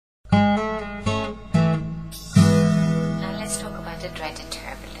dreaded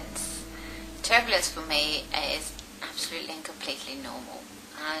turbulence. Turbulence for me is absolutely and completely normal,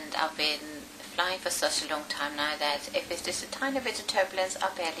 and I've been flying for such a long time now that if it's just a tiny bit of turbulence, I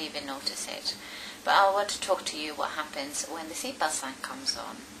barely even notice it. But I want to talk to you what happens when the seatbelt sign comes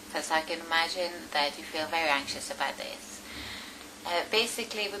on, because I can imagine that you feel very anxious about this.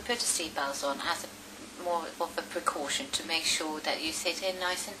 Basically, we put the seatbelts on as more of a precaution to make sure that you sit in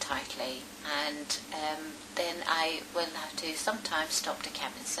nice and tightly, and then I will have to sometimes stop the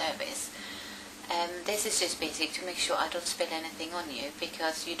cabin service. This is just basic to make sure I don't spill anything on you,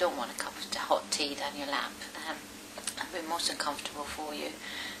 because you don't want a cup of hot tea down your lap. It'll be most uncomfortable for you.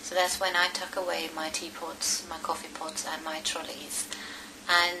 So that's when I tuck away my teapots, my coffee pots and my trolleys.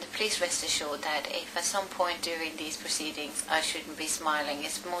 And please rest assured that if at some point during these proceedings I shouldn't be smiling,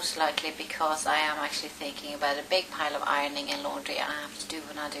 it's most likely because I am actually thinking about a big pile of ironing and laundry I have to do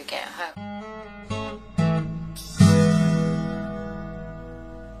when I do get home.